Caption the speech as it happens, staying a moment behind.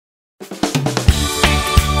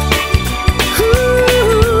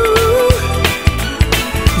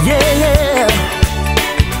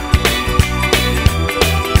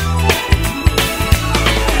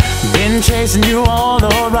chasing you all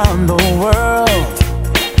around the world.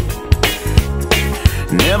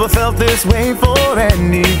 Never felt this way for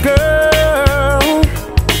any girl.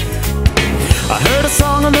 I heard a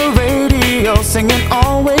song on the radio singing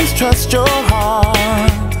always trust your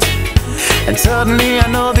heart, and suddenly I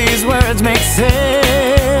know these words make sense.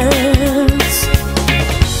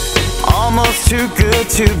 Almost too good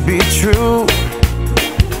to be true,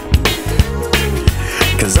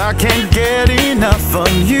 'cause I can't get enough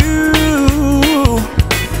of you.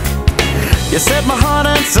 You set my heart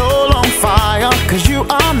and soul on fire, 'cause you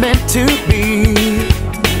are meant to be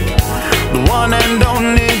the one and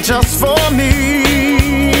only just for me.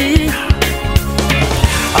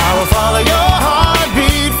 I will follow your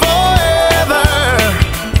heartbeat forever.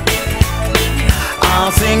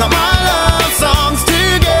 I'll sing all my love songs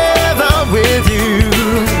together with you.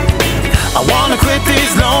 I wanna quit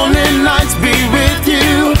these lonely nights, be with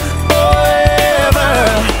you forever.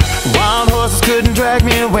 Wild horses couldn't drag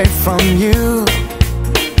me away from you.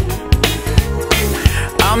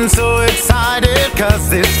 I'm so excited 'cause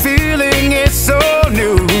this feeling is so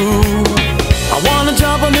new. I wanna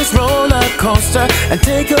jump on this roller coaster and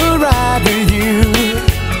take a ride with you,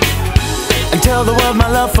 and tell the world my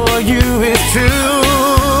love for you is true.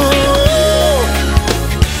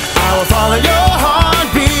 I will follow your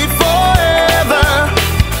heartbeat forever.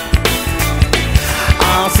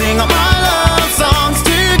 I'll sing all my love songs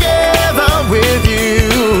together with you.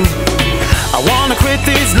 I wanna quit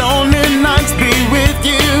these lonely nights, be with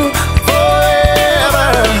you forever.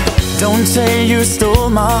 Don't say you stole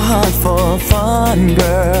my heart for fun,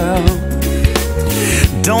 girl.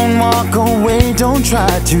 Don't walk away, don't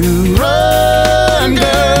try to run,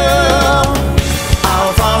 girl.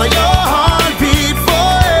 I'll follow your heartbeat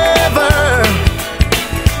forever.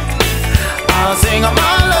 I'll sing all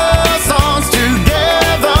my love songs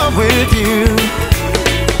together with you.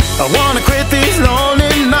 I wanna quit these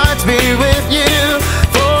lonely nights, be with you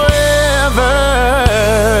forever.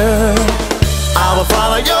 I will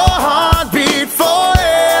follow your heartbeat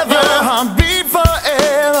forever, heartbeat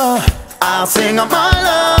forever. I'll sing all my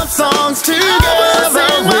love songs together